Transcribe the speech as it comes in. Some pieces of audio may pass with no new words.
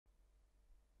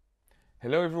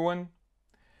Hello everyone!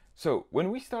 So, when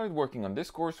we started working on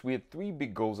this course, we had three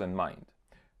big goals in mind.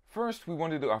 First, we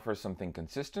wanted to offer something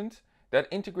consistent that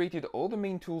integrated all the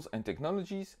main tools and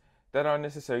technologies that are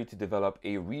necessary to develop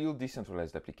a real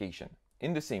decentralized application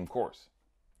in the same course.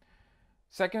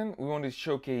 Second, we wanted to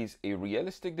showcase a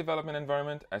realistic development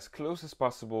environment as close as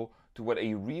possible to what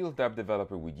a real dApp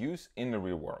developer would use in the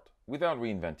real world, without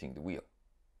reinventing the wheel.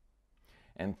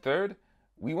 And third,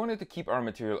 we wanted to keep our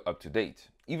material up to date,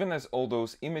 even as all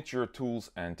those immature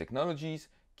tools and technologies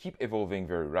keep evolving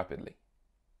very rapidly.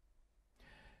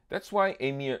 That's why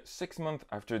a mere 6 months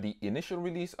after the initial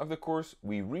release of the course,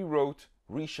 we rewrote,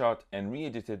 reshot, and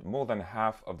re-edited more than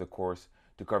half of the course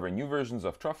to cover new versions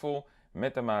of Truffle,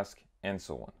 MetaMask, and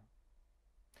so on.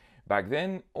 Back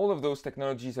then, all of those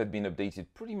technologies had been updated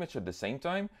pretty much at the same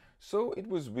time, so it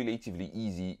was relatively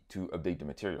easy to update the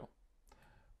material.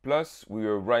 Plus, we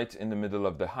were right in the middle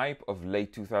of the hype of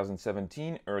late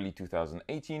 2017, early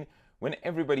 2018, when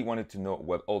everybody wanted to know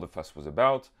what all the fuss was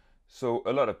about, so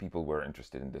a lot of people were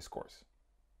interested in this course.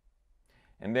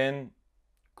 And then,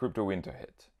 crypto winter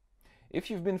hit.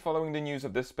 If you've been following the news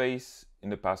of this space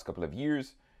in the past couple of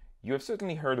years, you have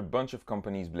certainly heard a bunch of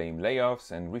companies blame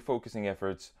layoffs and refocusing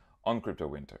efforts on crypto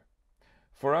winter.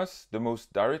 For us, the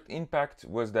most direct impact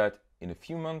was that in a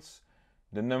few months,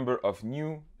 the number of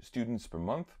new students per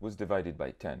month was divided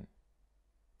by 10.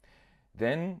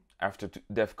 Then, after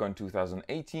DEF CON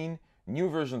 2018, new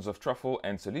versions of Truffle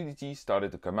and Solidity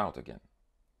started to come out again.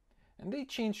 And they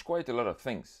changed quite a lot of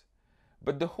things.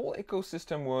 But the whole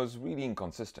ecosystem was really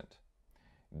inconsistent.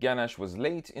 Ganache was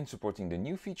late in supporting the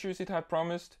new features it had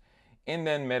promised, and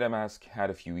then MetaMask had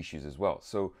a few issues as well.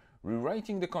 So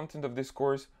rewriting the content of this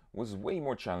course was way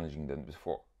more challenging than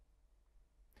before.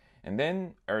 And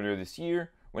then, earlier this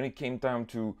year, when it came time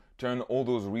to turn all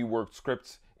those reworked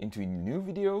scripts into new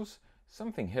videos,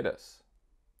 something hit us.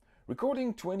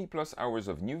 Recording 20 plus hours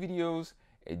of new videos,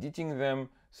 editing them,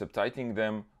 subtitling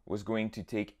them was going to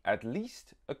take at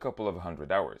least a couple of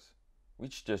 100 hours,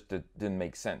 which just didn't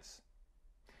make sense.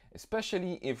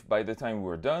 Especially if by the time we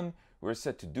were done, we were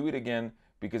set to do it again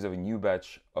because of a new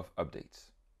batch of updates.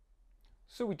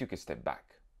 So we took a step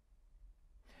back.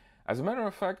 As a matter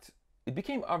of fact, it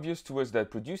became obvious to us that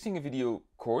producing a video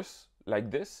course like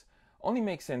this only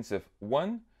makes sense if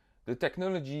 1. The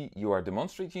technology you are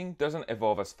demonstrating doesn't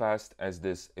evolve as fast as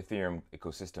this Ethereum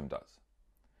ecosystem does.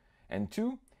 And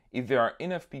 2. If there are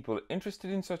enough people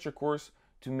interested in such a course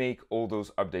to make all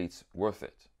those updates worth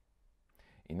it.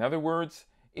 In other words,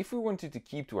 if we wanted to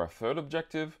keep to our third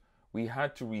objective, we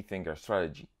had to rethink our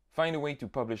strategy, find a way to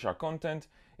publish our content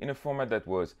in a format that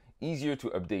was easier to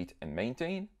update and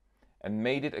maintain, and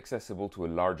made it accessible to a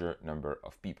larger number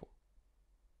of people.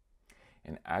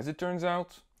 And as it turns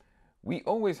out, we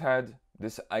always had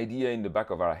this idea in the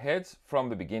back of our heads from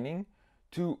the beginning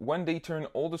to one day turn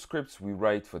all the scripts we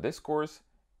write for this course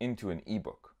into an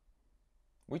ebook.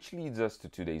 Which leads us to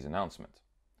today's announcement.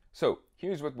 So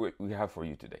here's what we have for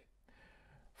you today.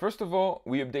 First of all,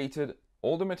 we updated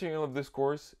all the material of this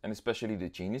course, and especially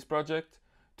the Chainlist project,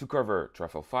 to cover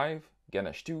Truffle 5,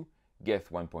 Ganache 2,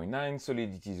 Geth 1.9,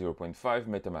 Solidity 0.5,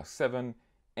 MetaMask 7,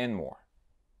 and more.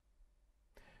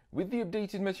 With the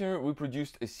updated material, we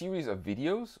produced a series of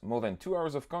videos, more than 2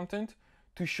 hours of content,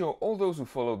 to show all those who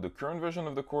followed the current version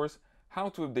of the course how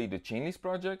to update the Chainlist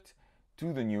project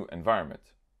to the new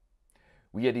environment.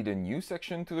 We added a new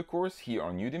section to the course here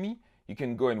on Udemy. You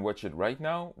can go and watch it right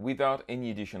now without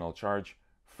any additional charge,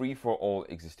 free for all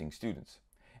existing students.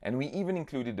 And we even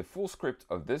included the full script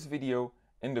of this video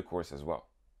in the course as well.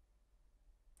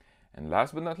 And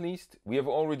last but not least, we have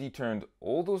already turned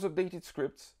all those updated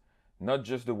scripts, not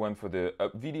just the one for the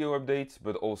video updates,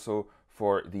 but also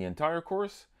for the entire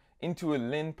course, into a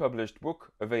Lin published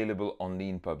book available on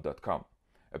leanpub.com,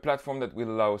 a platform that will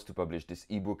allow us to publish this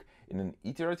ebook in an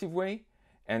iterative way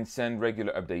and send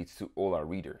regular updates to all our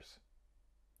readers.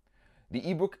 The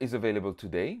ebook is available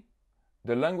today.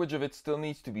 The language of it still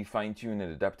needs to be fine-tuned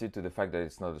and adapted to the fact that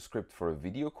it's not a script for a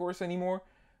video course anymore,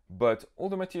 but all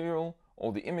the material,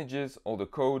 all the images, all the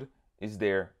code is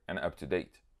there and up to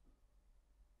date.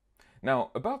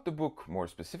 Now, about the book more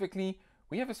specifically,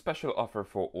 we have a special offer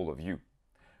for all of you.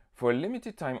 For a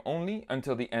limited time only,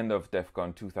 until the end of DEF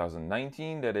CON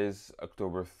 2019, that is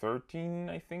October 13,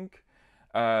 I think,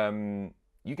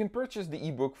 you can purchase the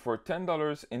ebook for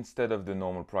 $10 instead of the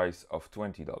normal price of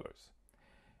 $20.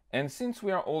 And since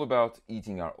we are all about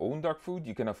eating our own dog food,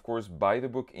 you can of course buy the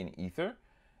book in Ether,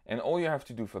 and all you have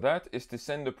to do for that is to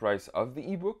send the price of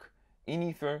the ebook in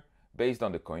Ether based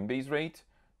on the Coinbase rate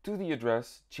to the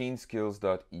address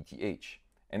chainskills.eth,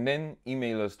 and then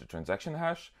email us the transaction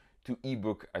hash to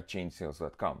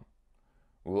ebook@chainsales.com.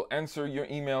 We will answer your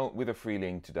email with a free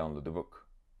link to download the book.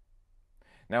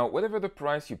 Now, whatever the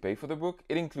price you pay for the book,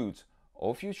 it includes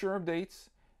all future updates,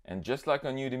 and just like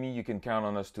on Udemy, you can count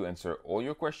on us to answer all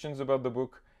your questions about the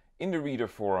book in the reader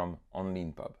forum on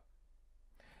LeanPub,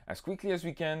 as quickly as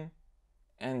we can,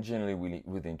 and generally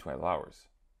within 12 hours.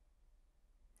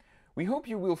 We hope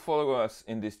you will follow us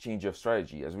in this change of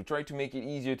strategy as we try to make it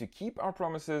easier to keep our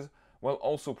promises while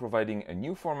also providing a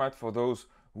new format for those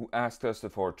who asked us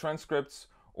for transcripts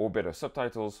or better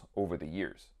subtitles over the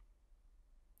years.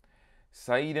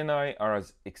 Saeed and I are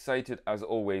as excited as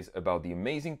always about the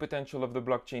amazing potential of the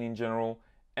blockchain in general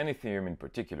and Ethereum in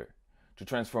particular to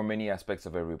transform many aspects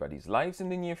of everybody's lives in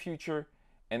the near future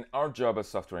and our job as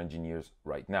software engineers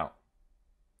right now.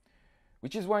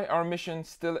 Which is why our mission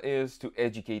still is to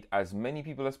educate as many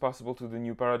people as possible to the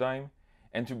new paradigm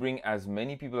and to bring as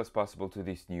many people as possible to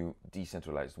this new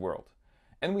decentralized world.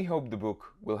 And we hope the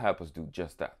book will help us do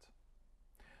just that.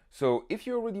 So if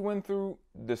you already went through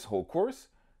this whole course,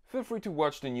 feel free to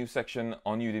watch the new section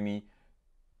on Udemy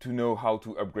to know how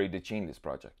to upgrade the Chainlist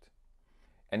project.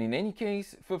 And in any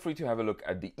case, feel free to have a look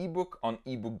at the ebook on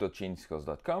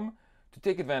ebook.chainskills.com to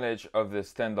take advantage of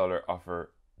this $10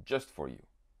 offer just for you.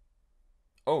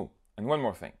 Oh, and one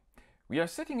more thing. We are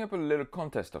setting up a little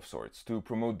contest of sorts to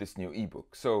promote this new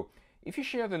ebook. So if you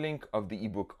share the link of the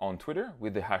ebook on Twitter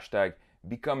with the hashtag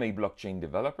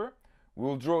 #BecomeABlockchainDeveloper, we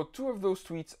will draw 2 of those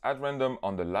tweets at random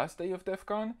on the last day of DEF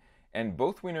CON, and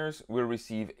both winners will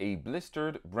receive a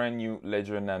blistered brand new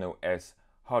Ledger Nano S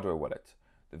hardware wallet,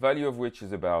 the value of which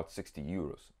is about 60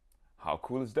 euros. How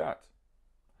cool is that?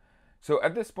 So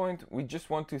at this point, we just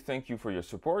want to thank you for your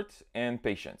support and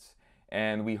patience,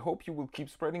 and we hope you will keep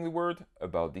spreading the word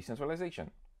about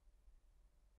decentralization.